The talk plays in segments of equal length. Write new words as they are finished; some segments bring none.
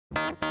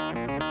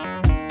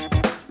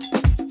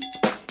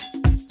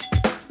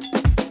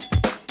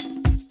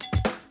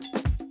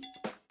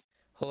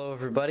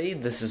everybody,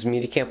 this is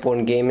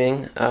Camp1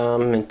 Gaming,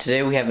 and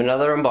today we have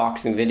another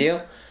unboxing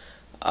video.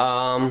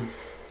 Yeah,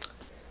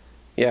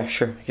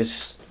 sure, I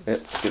guess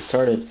let's get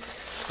started.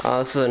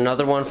 This is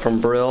another one from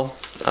Brill.com,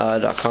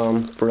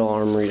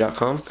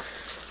 BrillArmory.com,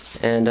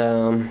 and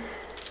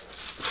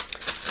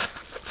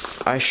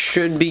I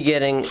should be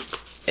getting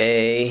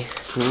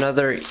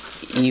another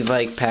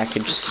Evike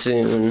package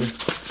soon,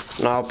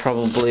 and I'll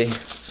probably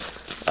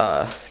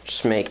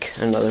just make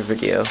another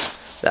video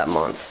that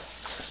month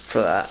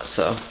for that.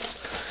 So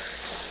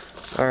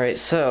alright,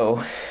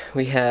 so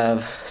we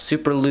have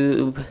Super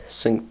Lube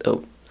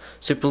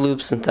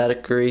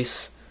synthetic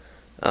grease.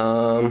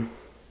 I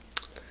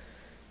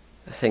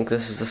think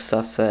this is the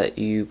stuff that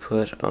you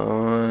put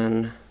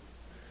on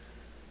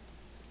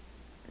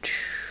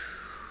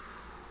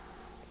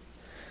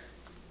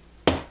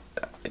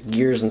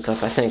gears and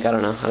stuff, I think. I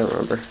don't know, I don't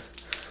remember,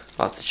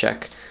 I'll have to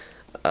check.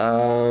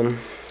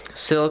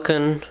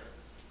 Silicone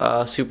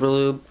Super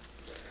Lube,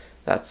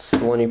 that's the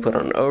one you put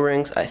on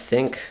O-rings, I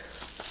think.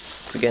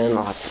 Again,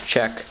 I'll have to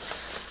check.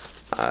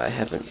 I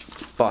haven't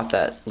bought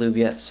that lube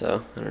yet,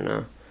 so I don't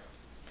know.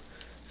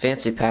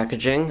 Fancy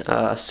packaging,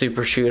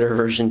 Super Shooter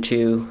version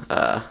 2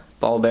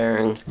 ball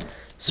bearing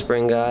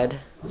spring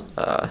guide.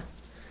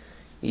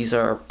 These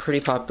are pretty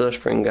popular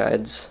spring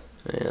guides,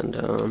 and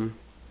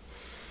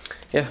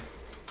yeah,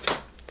 I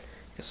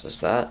guess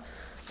there's that.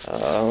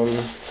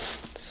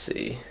 Let's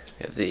see,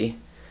 we have the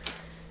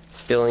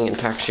billing and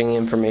packaging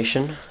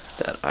information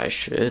that I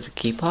should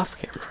keep off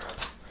camera.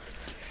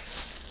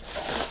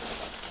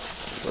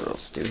 What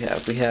else do we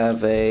have? We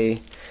have a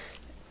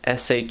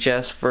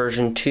SHS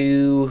version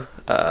 2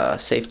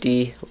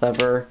 safety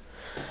lever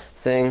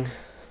thing,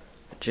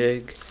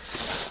 jig.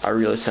 I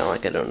really sound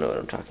like I don't know what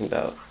I'm talking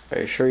about. I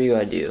assure you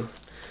I do.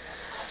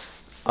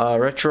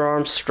 Retro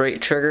arm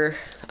straight trigger.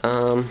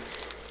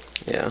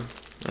 Yeah,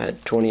 I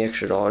had $20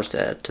 extra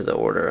to add to the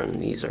order,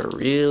 and these are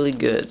really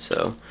good,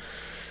 so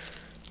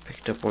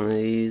picked up one of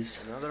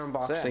these. Another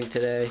unboxing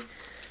today.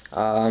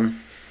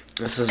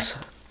 This is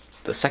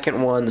the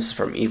second one. This is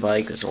from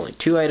Evike. There's only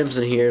 2 items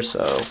in here,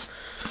 so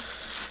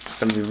it's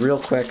gonna be real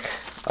quick.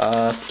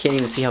 Can't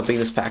even see how big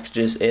this package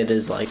is. It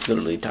is like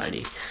literally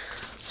tiny.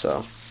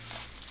 So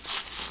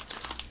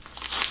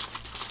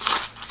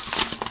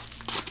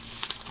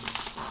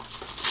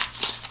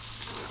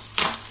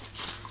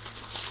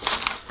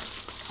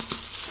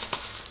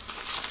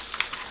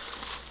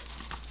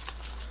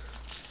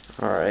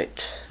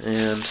alright,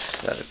 and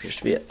that appears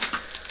to be it.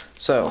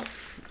 So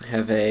I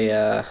have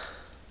a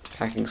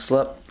packing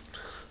slip.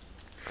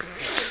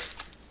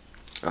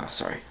 Oh,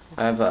 sorry,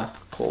 I have a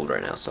cold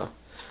right now, so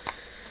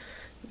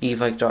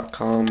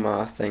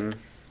Evike.com thing,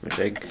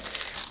 jig,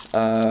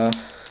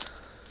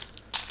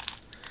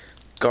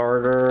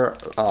 garter,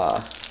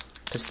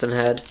 piston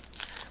head,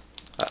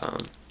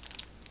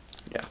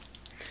 yeah,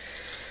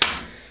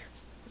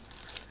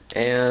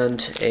 and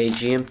a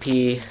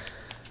GMP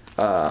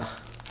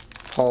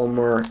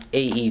Polymer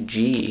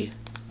AEG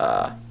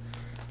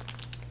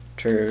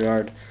trigger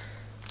guard.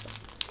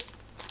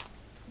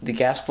 The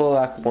gas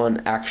blowback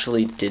one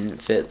actually didn't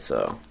fit,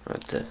 so I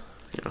had to,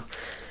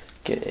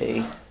 get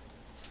a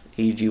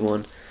AEG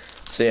one.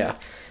 So yeah.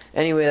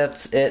 Anyway,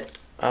 that's it.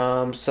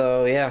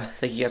 So yeah,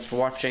 thank you guys for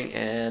watching,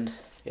 and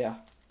yeah.